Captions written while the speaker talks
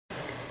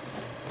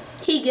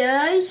Hey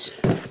guys,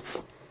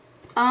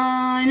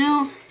 I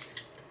know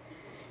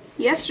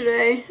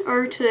yesterday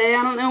or today,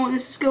 I don't know when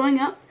this is going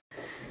up,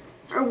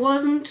 there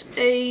wasn't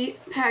a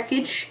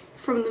package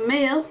from the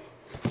mail,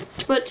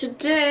 but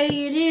today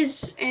it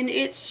is, and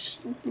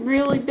it's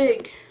really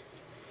big.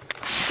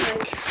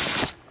 Like,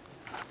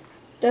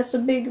 that's a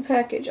big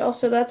package.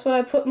 Also, that's what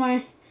I put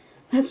my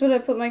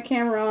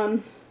camera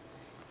on,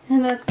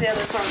 and that's the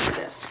other part of the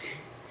desk.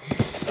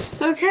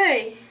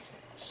 Okay,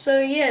 so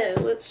yeah,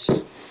 let's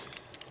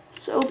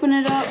open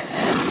it up.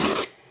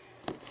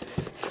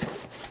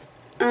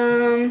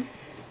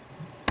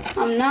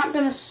 I'm not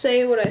gonna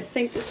say what I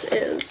think this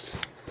is.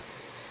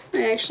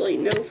 I actually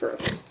know for a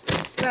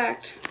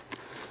fact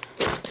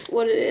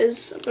what it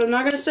is, but I'm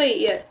not gonna say it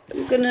yet.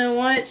 I'm gonna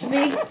want it to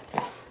be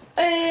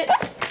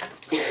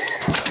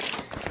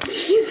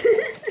Jesus.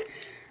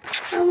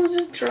 I almost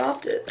just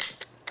dropped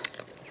it.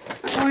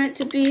 I want it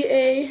to be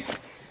a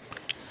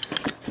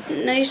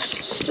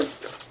nice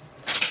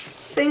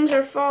things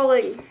are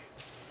falling.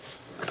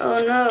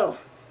 Oh no.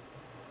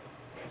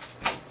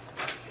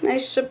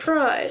 Nice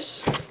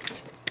surprise.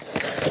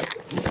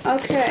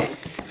 Okay.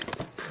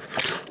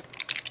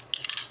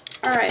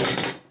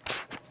 Alright.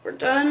 We're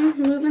done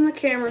moving the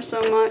camera so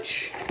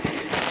much.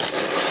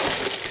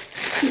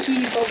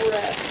 Bubble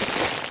wrap.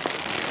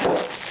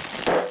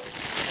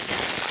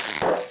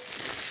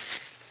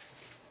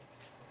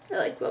 I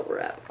like bubble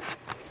wrap.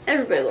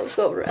 Everybody loves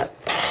bubble wrap.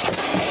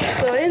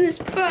 So in this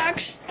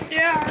box,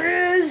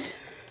 there is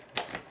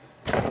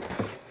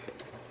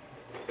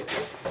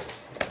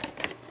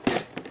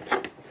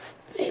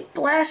a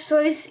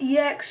Blastoise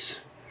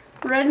EX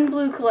Red and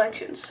Blue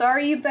collection.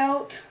 Sorry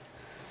about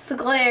the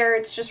glare,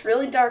 it's just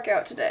really dark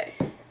out today.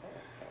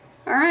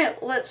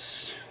 Alright,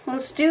 let's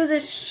do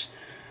this.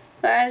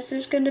 This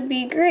is gonna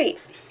be great.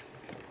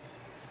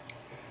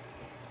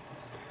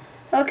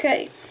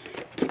 Okay.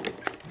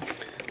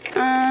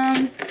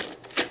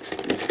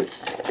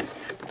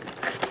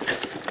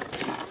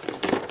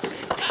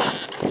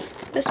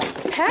 This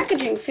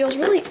packaging feels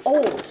really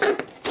old.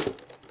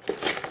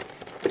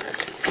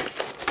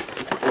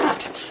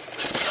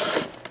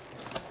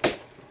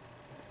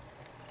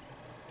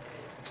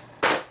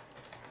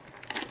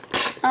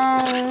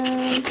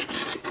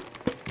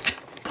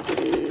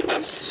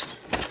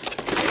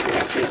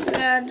 Let's take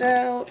that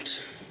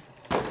out.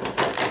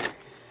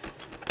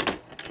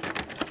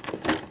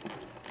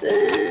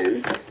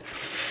 Then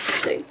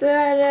take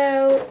that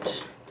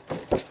out.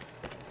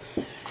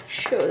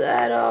 Show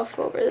that off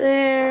over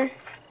there.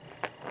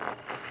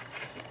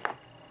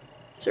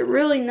 It's a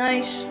really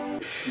nice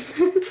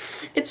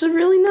it's a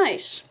really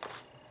nice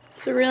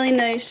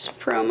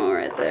promo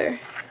right there.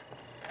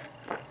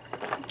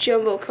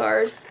 Jumbo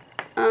card.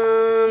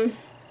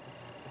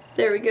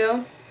 There we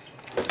go.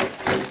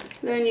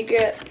 Then you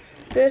get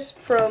this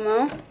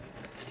promo.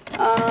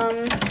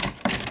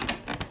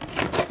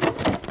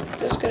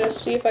 Just gonna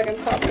see if I can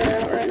pop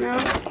that out right now.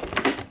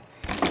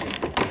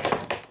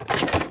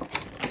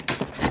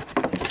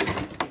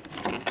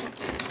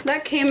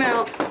 That came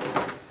out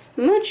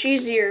much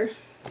easier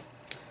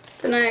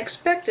than I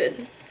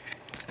expected.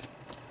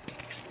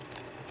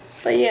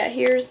 But yeah,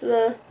 here's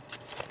the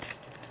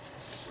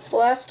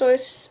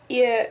Blastoise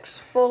EX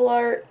full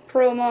art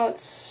promo.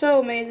 It's so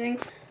amazing.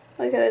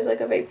 Like, there's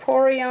like a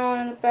Vaporeon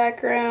in the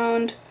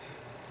background,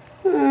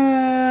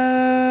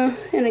 and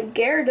a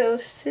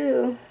Gyarados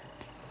too.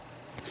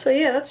 So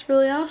yeah, that's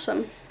really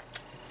awesome.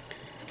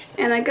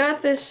 And I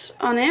got this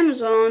on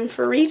Amazon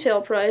for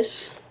retail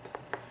price,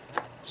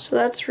 so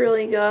that's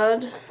really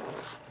good.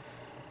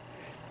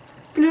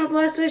 You know what,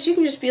 Blastoise, you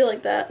can just be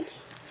like that.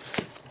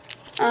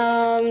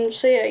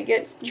 So yeah, you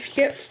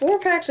get 4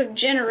 packs of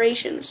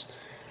Generations.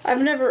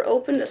 I've never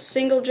opened a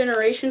single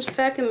Generations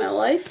pack in my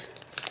life.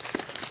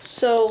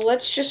 So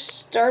let's just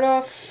start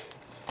off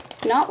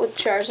not with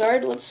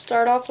Charizard, let's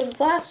start off with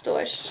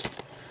Blastoise.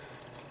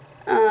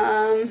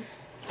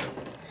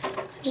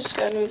 Just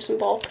gotta move some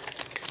bulk.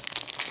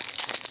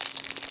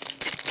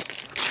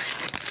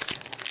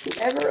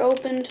 Never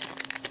opened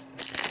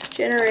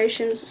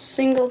Generations a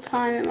single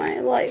time in my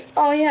life.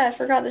 Oh yeah, I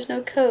forgot there's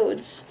no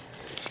codes.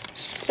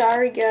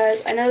 Sorry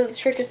guys, I know the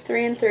trick is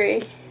 3 and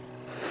 3.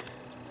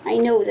 I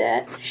know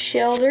that.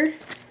 Shelter,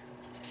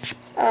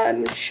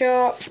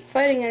 Machop,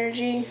 Fighting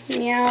Energy,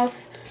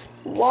 Meowth,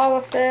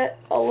 Wobbuffet,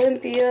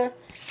 Olympia,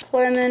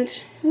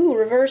 Clement, ooh,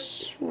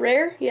 reverse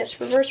rare? Yes,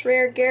 reverse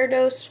rare,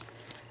 Gyarados.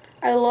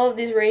 I love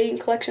these Radiant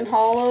Collection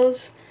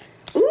Hollows.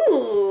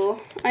 Ooh,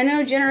 I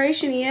know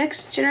Generations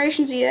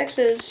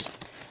EXs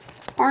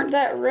aren't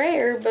that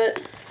rare,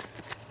 but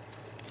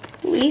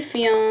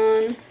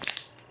Leafeon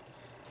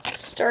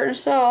starting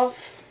us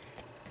off.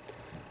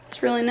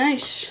 It's really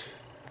nice.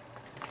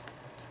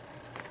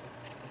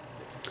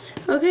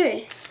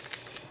 Okay.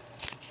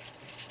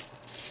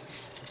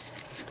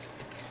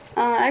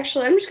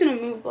 Actually, I'm just gonna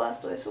move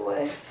Blastoise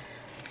away,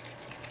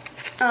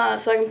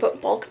 so I can put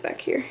bulk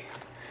back here.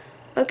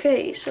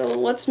 Okay, so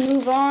let's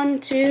move on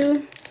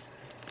to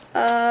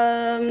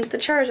the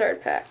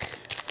Charizard pack.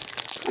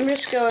 I'm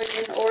just going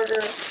in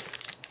order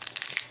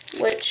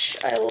which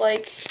I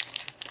like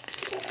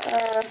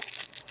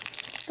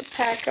the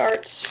pack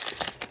arts.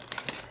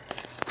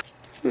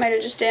 Might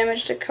have just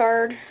damaged a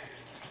card.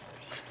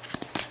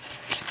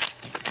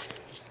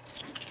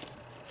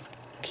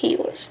 Okay,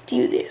 let's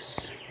do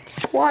this.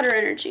 Water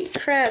Energy,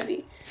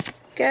 Krabby,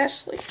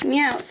 Ghastly,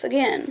 Meowth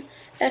again,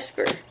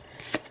 Esper,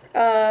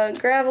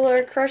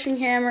 Graveler, Crushing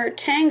Hammer,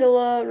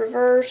 Tangela,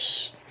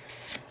 Reverse,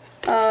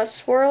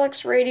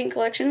 Swirlix Radiant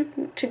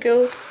Collection to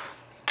go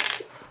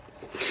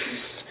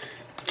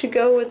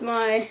with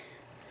my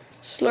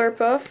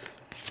Slurpuff.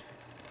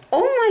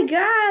 Oh my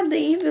god,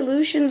 the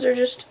evolutions are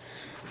just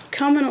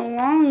coming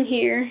along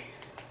here.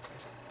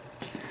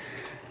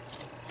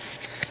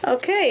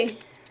 Okay.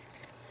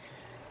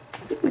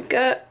 We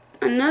got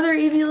another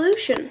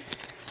evolution.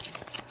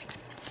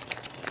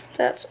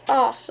 That's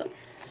awesome.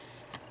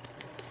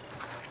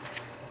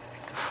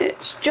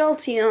 It's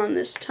Jolteon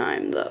this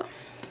time, though.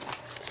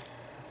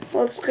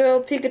 Let's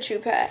go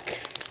Pikachu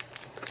pack.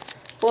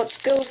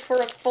 Let's go for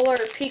a fuller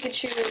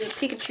Pikachu in the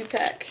Pikachu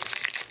pack.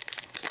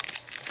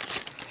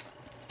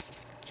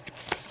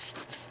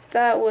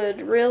 That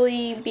would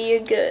really be a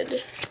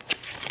good.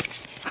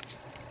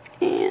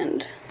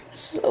 And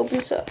let's open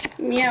this up.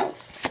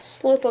 Meowth.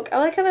 Slowpoke. I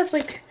like how that's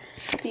like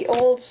the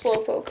old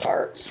Slowpoke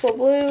art.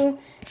 Swablu,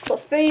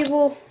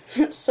 Clefable,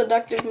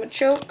 Seductive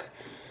Machoke,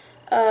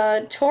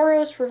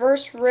 Tauros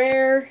Reverse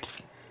Rare,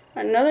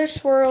 another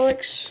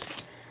Swirlix,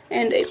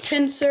 and a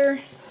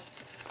Pinsir.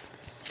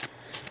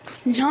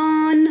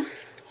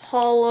 Non-holo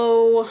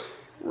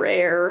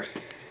rare.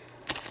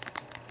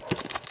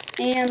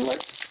 And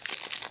let's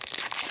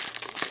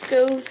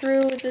go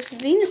through this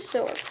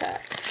Venusaur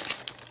pack.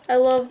 I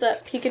love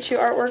that Pikachu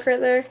artwork right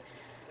there.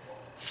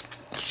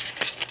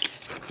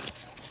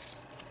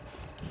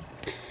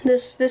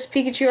 This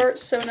Pikachu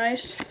art's so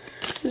nice.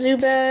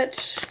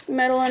 Zubat,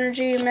 Metal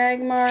Energy,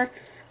 Magmar,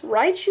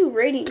 Raichu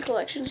Radiant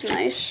Collection's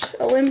nice.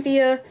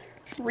 Olympia,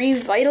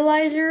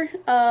 Revitalizer,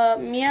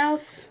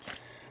 Meowth,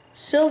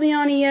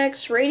 Sylveon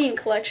EX Radiant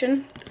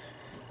Collection.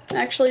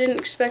 Actually didn't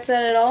expect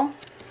that at all.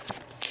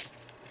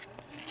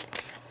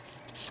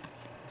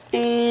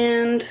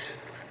 And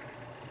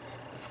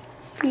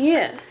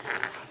yeah.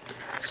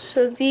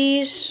 So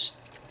these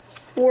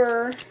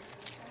were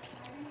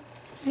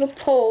the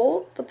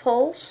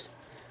polls.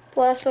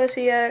 Blastoise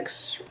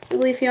EX,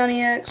 Leafeon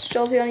EX,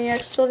 Jolteon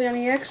EX, Sylveon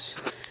EX.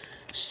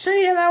 So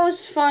yeah, that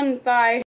was fun. Bye.